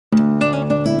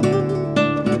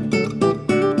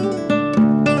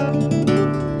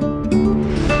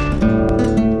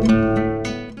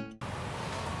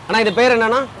இது பேர்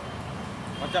என்னன்னா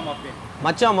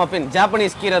மச்சா மஃபின்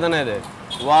ஜாப்பனீஸ் கீரை தானே இது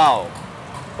வாவ்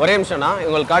ஒரே நிமிஷம்னா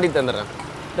உங்களுக்கு காட்டி தந்துடுறேன்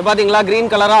இது பார்த்தீங்களா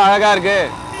க்ரீன் கலராக அழகாக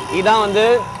இருக்குது இதுதான் வந்து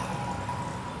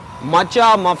மச்சா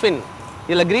மஃபின்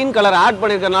இதில் க்ரீன் கலர் ஆட்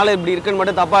பண்ணியிருக்கனால இப்படி இருக்குன்னு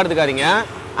மட்டும் தப்பாக எடுத்துக்காதீங்க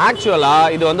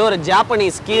ஆக்சுவலாக இது வந்து ஒரு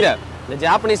ஜாப்பனீஸ் கீரை இந்த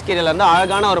ஜாப்பனீஸ் கீரையிலேருந்து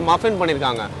அழகான ஒரு மஃபின்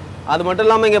பண்ணியிருக்காங்க அது மட்டும்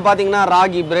இல்லாமல் இங்கே பார்த்தீங்கன்னா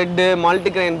ராகி பிரெட்டு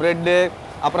மல்டிக்ரெயின் பிரெட்டு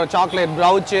அப்புறம் சாக்லேட்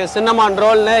ப்ரௌச்சு சின்னமான்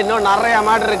ரோல்னு இன்னும் நிறைய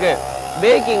மேட்டர் இருக்குது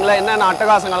பேக்கிங்கில் என்னென்ன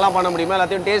அட்டகாசங்கள்லாம் பண்ண முடியுமோ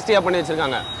எல்லாத்தையும் டேஸ்டியாக பண்ணி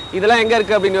வச்சுருக்காங்க இதெல்லாம் எங்கே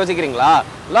இருக்குது அப்படின்னு யோசிக்கிறீங்களா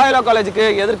லாயலா காலேஜுக்கு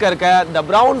எதிர்க்க இருக்க த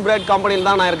ப்ரௌன் பிரெட் கம்பெனியில்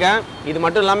தான் நான் இருக்கேன் இது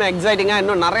மட்டும் இல்லாமல் எக்ஸைட்டிங்காக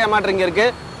இன்னும் நிறைய மேட்டர் இங்கே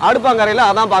இருக்குது அடுப்பங்கரையில்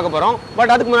அதான் பார்க்க போகிறோம்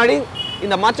பட் அதுக்கு முன்னாடி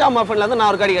இந்த மச்சா மஃபின்லேருந்து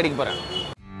நான் ஒரு கடி கடிக்க போகிறேன்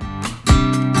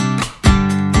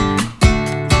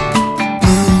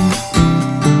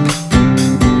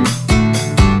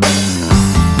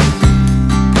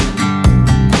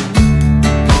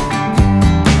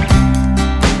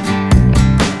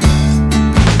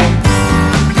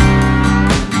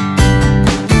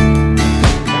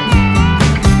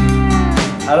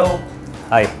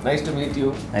Hi. Nice to meet you.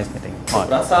 Nice meeting.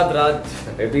 Prasad Raj,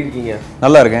 எப்படி இருக்கீங்க?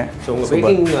 நல்லா இருக்கேன். சோ உங்க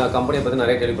பேக்கிங் கம்பெனியை பத்தி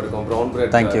நிறைய கேள்விப்பட்டிருக்கோம். Brown Bread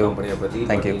கம்பெனியை பத்தி.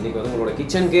 இன்னைக்கு வந்து உங்களோட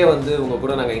கிச்சனுக்கே வந்து உங்க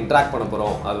கூட நாங்க இன்டராக்ட் பண்ண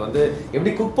போறோம். அது வந்து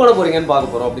எப்படி குக் பண்ண போறீங்கன்னு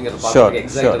பார்க்க போறோம் அப்படிங்கறது பார்க்க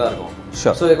எக்ஸைட்டடா இருக்கும்.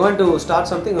 Sure. So you're going to start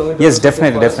something? Yes,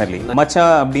 definitely. Matcha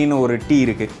அப்படின ஒரு டீ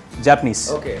இருக்கு. Japanese.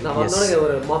 Okay. நான் வந்தோனே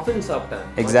ஒரு மஃபின் சாப்பிட்டேன்.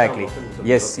 Exactly.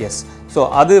 Yes. So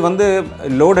அது வந்து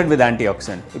loaded with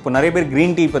antioxidant. இப்போ நிறைய பேர்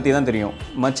green tea பத்தி தான் தெரியும்.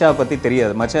 Matcha பத்தி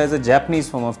தெரியாது. Matcha is a Japanese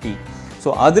form of tea.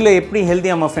 So அதில் எப்படி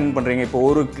ஹெல்த்தியாக மஃபின் பண்ணுறீங்க இப்போ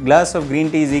ஒரு class of green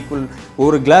tea is equal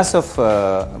ஒரு கிளாஸ் ஆஃப்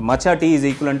மச்சா tea is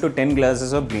equal to 10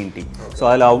 glasses of green tea so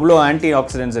அதில் அவ்வளோ ஆன்டி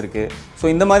ஆக்சிடென்ட்ஸ் இருக்குது ஸோ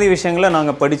இந்த மாதிரி விஷயங்களை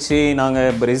நாங்கள் படித்து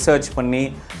நாங்கள் ரிசர்ச் பண்ணி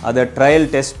அதை ட்ரையல்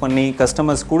டெஸ்ட் பண்ணி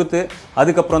கஸ்டமர்ஸ் கொடுத்து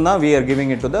அதுக்கப்புறம் தான் we are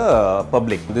giving it to the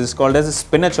public this is called as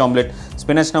spinach omelette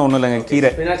ஸ்பினச்னா ஒன்றும் இல்லைங்க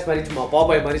கீரை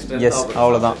எஸ்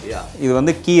அவ்வளோதான் இது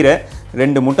வந்து கீரை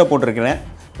 2 முட்டை போட்டிருக்கிறேன்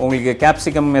உங்களுக்கு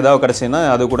கேப்சிகம் ஏதாவது கிடச்சுன்னா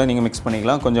அது கூட நீங்கள் மிக்ஸ்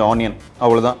பண்ணிக்கலாம் கொஞ்சம் ஆனியன்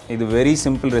அவ்வளோதான் இது very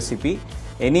simple recipe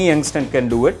any youngster can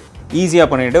do it ஈஸியாக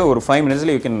பண்ணிவிட்டு ஒரு 5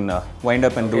 minutesல you can wind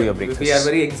up and two your breakfast we are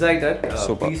very excited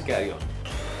please carry on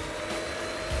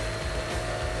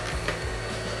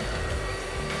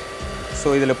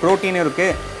so இதில் ப்ரோட்டீனும்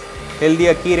இருக்குது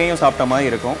ஹெல்த்தியாக கீரையும் சாப்பிட்ட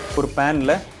மாதிரி இருக்கும் ஒரு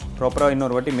பேனில் ப்ராப்பராக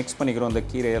இன்னொரு வாட்டி மிக்ஸ் பண்ணிக்கிறோம் அந்த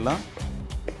கீரையெல்லாம்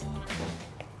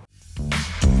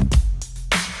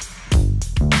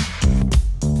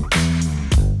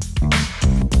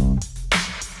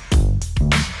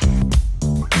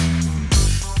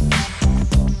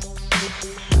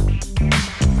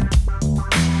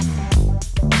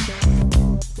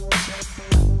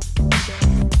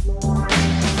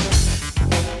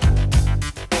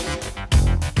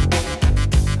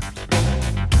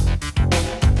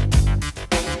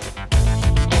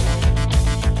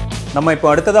நம்ம இப்போ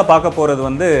அடுத்ததாக பார்க்க போகிறது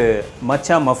வந்து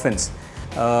மச்சா மஃபின்ஸ்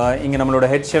இங்கே நம்மளோட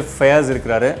ஹெட் ஷெஃப் ஃபயாஸ்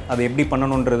இருக்கிறாரு அது எப்படி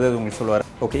பண்ணணுன்றது உங்களுக்கு சொல்லுவார்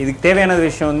ஓகே இதுக்கு தேவையான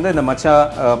விஷயம் வந்து இந்த மச்சா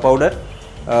பவுடர்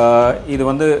இது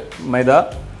வந்து மைதா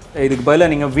இதுக்கு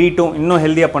பதிலாக நீங்கள் வீட்டும் இன்னும்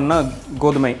ஹெல்த்தியாக பண்ணால்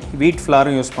கோதுமை வீட்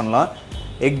ஃப்ளாரும் யூஸ் பண்ணலாம்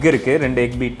எக் இருக்குது 2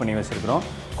 எக் பீட் பண்ணி வச்சுருக்கிறோம்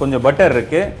கொஞ்சம் பட்டர்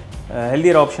இருக்குது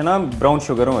ஹெல்த்தியர் ஆப்ஷனாக ப்ரௌன்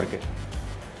சுகரும் இருக்குது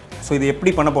ஸோ இது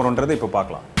எப்படி பண்ண போகிறோன்றது இப்போ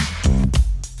பார்க்கலாம்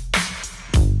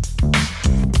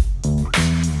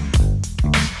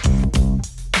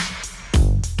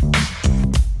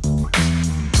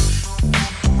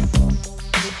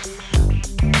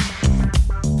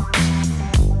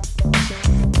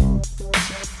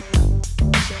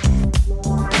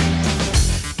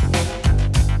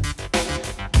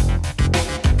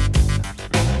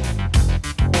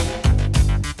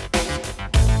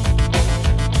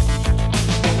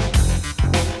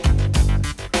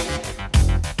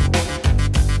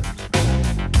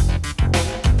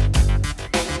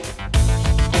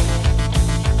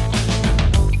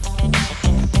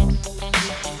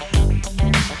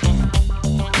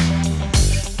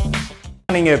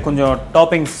நீங்கள் கொஞ்சம்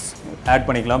டாப்பிங்ஸ் ஆட்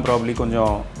பண்ணிக்கலாம் ப்ராப்ளி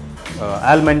கொஞ்சம்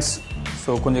ஆல்மண்ட்ஸ்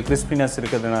ஸோ கொஞ்சம் கிறிஸ்பினஸ்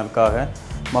இருக்கிறதுனாலுக்காக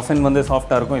மஃபின் வந்து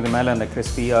சாஃப்டாக இருக்கும் இது மேலே அந்த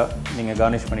கிறிஸ்பியாக நீங்கள்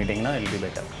கார்னிஷ் பண்ணிட்டீங்கன்னா இல் பி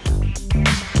பெட்டர்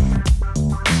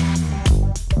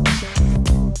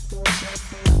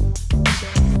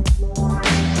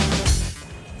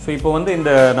ஸோ இப்போ வந்து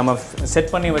இந்த நம்ம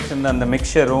செட் பண்ணி வச்சுருந்த அந்த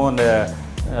மிக்சரும் அந்த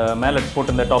மேலே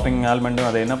போட்டிருந்த டாப்பிங்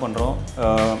ஆல்மண்டும் அதை என்ன பண்ணுறோம்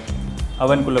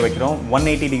அவனுக்குள்ளே வைக்கிறோம்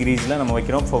 180 degreesல நம்ம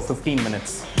வைக்கிறோம் for 15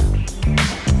 minutes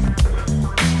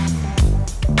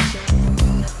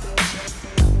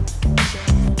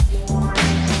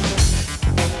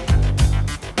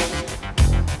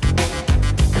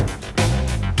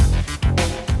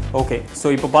ஓகே ஸோ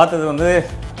இப்போ பார்த்தது வந்து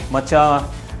மச்சா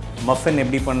மஃபின்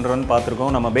எப்படி பண்ணுறோன்னு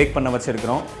பார்த்துருக்கோம், நம்ம பேக் பண்ண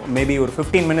வச்சுருக்கிறோம். மேபி ஒரு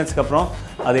 15 மினிட்ஸ்க்கு அப்புறம்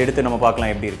அதை எடுத்து நம்ம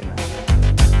பார்க்கலாம் எப்படி இருக்குன்னு.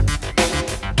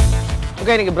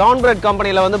 ஓகே, இன்றைக்கி ப்ரௌன் பிரெட்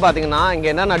கம்பெனியில் வந்து பார்த்தீங்கன்னா இங்கே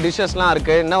என்னென்ன டிஷ்ஷஸ்லாம்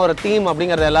இருக்குது, என்ன ஒரு தீம்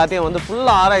அப்படிங்கிறது எல்லாத்தையும் வந்து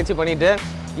ஃபுல்லாக ஆராய்ச்சி பண்ணிவிட்டு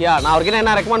நான் அவர்கிட்ட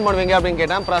என்ன ரெக்கமெண்ட் பண்ணுவீங்க அப்படின்னு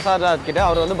கேட்டேன் பிரசாத் கிட்ட.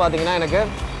 அவர் வந்து பார்த்தீங்கன்னா எனக்கு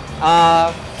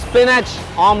ஸ்பினாச்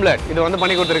ஆம்லெட் இது வந்து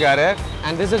பண்ணி கொடுத்துருக்காரு.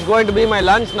 And this is going to be my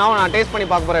lunch. நான் டேஸ்ட் பண்ணி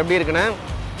பார்க்க போகிறேன் எப்படி இருக்குன்னு.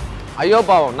 ஐயோ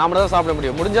பாவம், நான் மட்டும் தான் சாப்பிட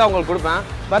முடியும், முடிஞ்சால் அவங்களுக்கு கொடுப்பேன்.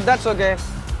 But that's okay.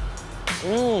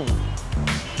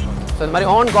 ஸோ இந்த மாதிரி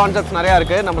ஓன் கான்செப்ட்ஸ் நிறையா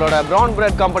இருக்குது. நம்மளோட ப்ரௌன்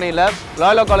பிரெட் கம்பெனியில்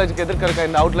லாயலா காலேஜுக்கு எதிர்க்க இருக்க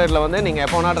இந்த அவுட்லெட்டில் வந்து நீங்கள்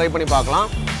எப்போ வேணால் ட்ரை பண்ணி பார்க்கலாம்.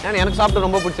 அண்ட் எனக்கு சாப்பிட்டு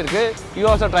ரொம்ப பிடிச்சிருக்கு. You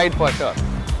also tried for sure.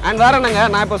 And வேறு என்னங்க,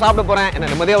 நான் இப்போ சாப்பிட போகிறேன், என்ன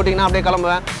நிம்மதியாக விட்டிங்கன்னா அப்படியே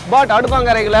கிளம்புவேன். பட்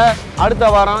அடுப்பங்கரையில்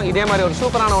அடுத்த வாரம் இதே மாதிரி ஒரு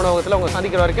சூப்பரான உணவகத்தில் உங்களை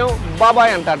சந்திக்கிற வரைக்கும்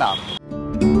பாபாய் அண்ட் டாடா.